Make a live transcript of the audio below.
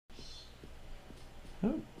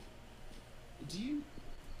Oh. Do you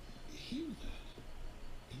hear that?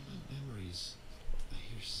 In my memories, I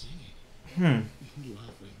hear singing. And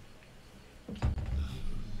laughing. I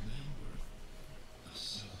remember a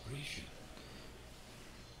celebration.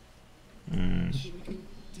 Should we go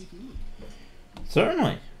take a look?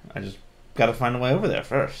 Certainly. I just gotta find a way over there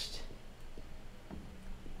first.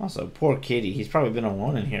 Also, poor kitty. He's probably been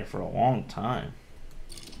alone in here for a long time.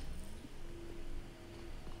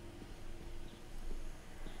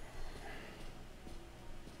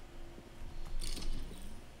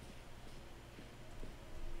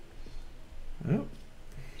 Oh.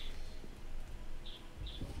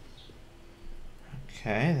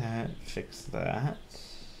 Okay, that fixed that.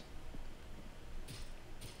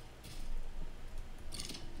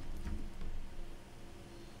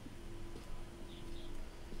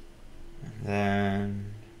 And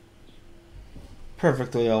then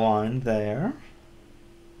perfectly aligned there.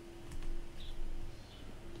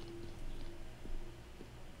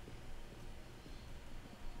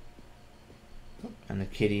 And the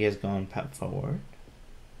kitty has gone forward.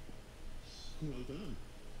 Well done.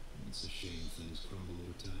 It's a shame things crumble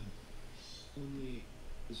over time. Only,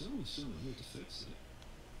 there's always someone here to fix it.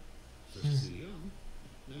 First City on,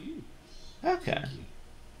 now you. Okay.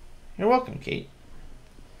 You're welcome, Kate.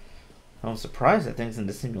 I'm surprised that things in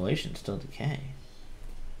the simulation still decay.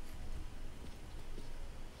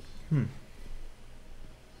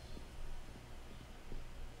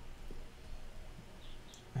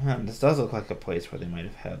 This does look like a place where they might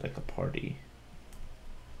have had like a party.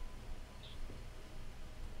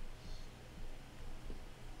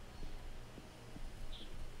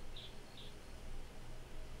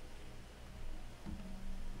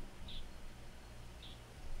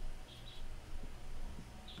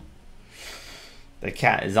 The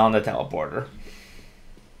cat is on the teleporter.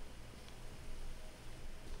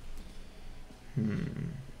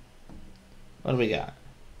 What do we got?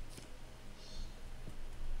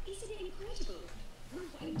 Isn't it incredible? We're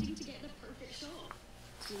waiting to get the perfect shot.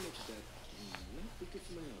 So much that we could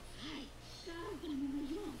smile. Hi,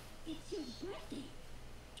 it's your birthday.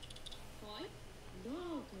 What?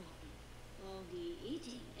 No problem. Only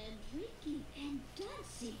eating and drinking and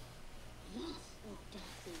dancing. Lots of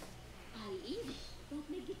dancing. I even got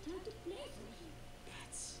my guitar to play for you.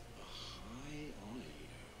 That's a high honor, you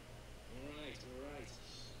know. Alright.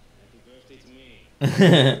 Happy birthday to me. More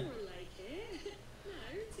like it. Now,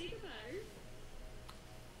 take a bow.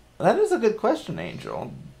 That is a good question,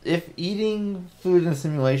 Angel. If eating food in a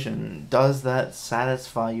simulation, does that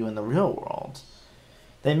satisfy you in the real world?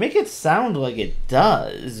 They make it sound like it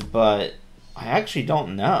does, but I actually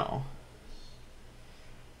don't know.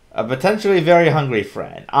 A potentially very hungry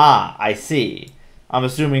friend. Ah, I see. I'm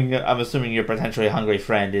assuming your potentially hungry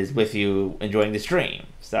friend is with you enjoying the stream.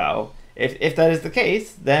 So if that is the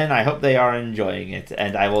case, then I hope they are enjoying it,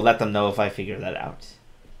 and I will let them know if I figure that out.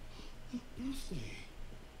 Birthday.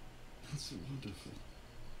 That's wonderful.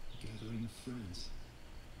 Gathering of friends.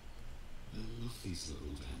 I love these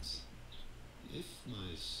little events. If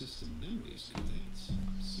my system memory is correct,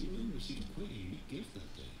 Seaman received quite a unique gift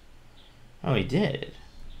that day. Oh, he did.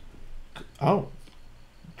 Oh,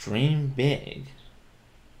 dream big.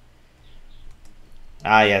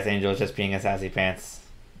 Ah, yes, Angel just being a sassy pants.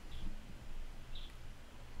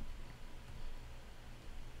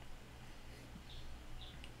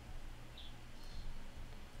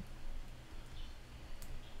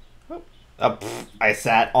 Oh, I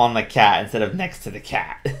sat on the cat instead of next to the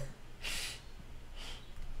cat.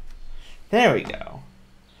 There we go.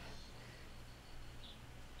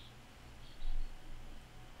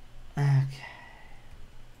 Okay.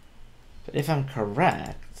 But if I'm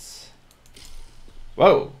correct...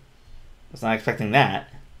 Whoa! Was not expecting that.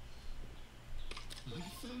 I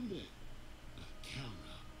found it. A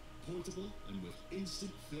camera. Portable and with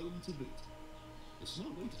instant film to boot. A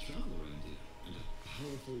smart way to travel around here, and a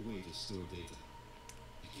powerful way to store data.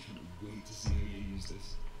 I can't wait to see how you use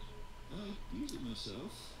this. I use it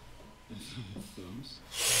myself. If I have thumbs.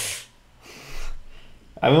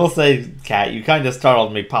 I will say, Kat, you kind of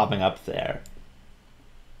startled me popping up there.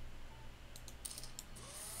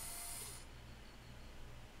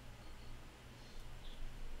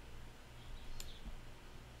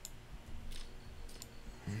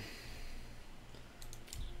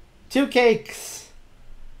 Two cakes!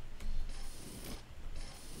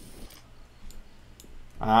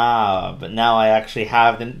 Ah, but now I actually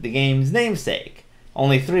have the game's namesake.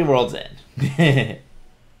 Only 3 worlds in.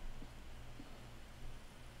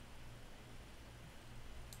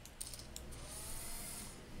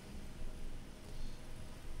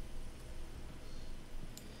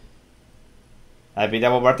 Happy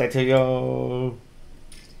double birthday to you!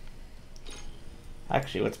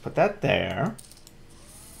 Actually, let's put that there.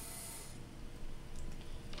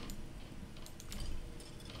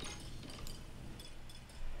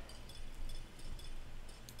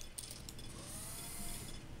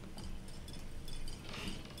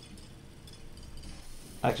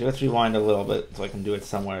 Actually, let's rewind a little bit so I can do it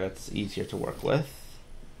somewhere that's easier to work with.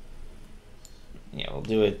 Yeah, we'll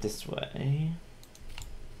do it this way.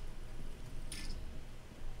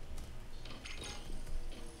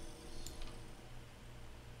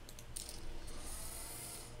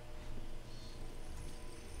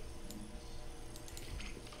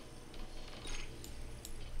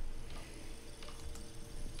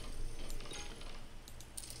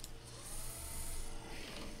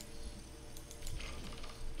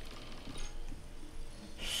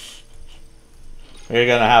 We're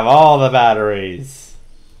gonna have all the batteries.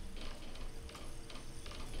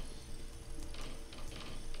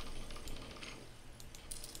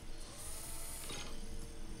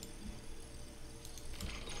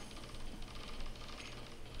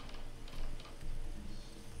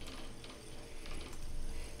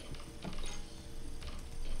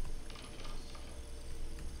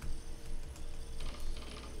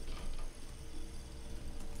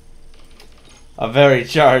 A very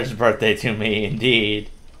charged birthday to me, indeed.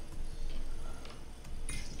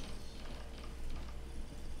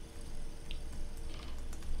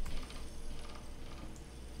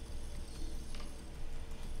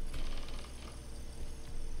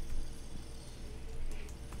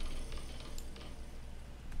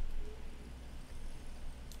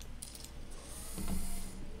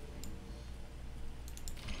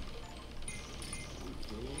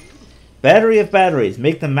 Battery of batteries.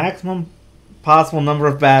 Make the maximum possible number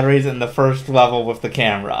of batteries in the first level with the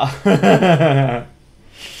camera. I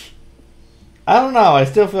don't know. I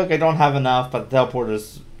still feel like I don't have enough, but the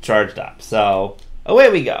teleporter's charged up. So,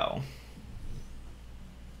 away we go.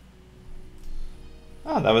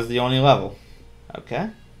 Oh, that was the only level.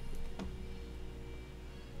 Okay.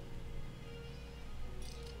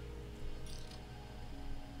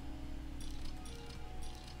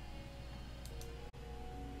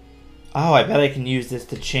 Oh, I bet I can use this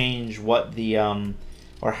to change what the,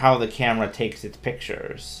 or how the camera takes its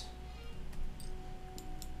pictures.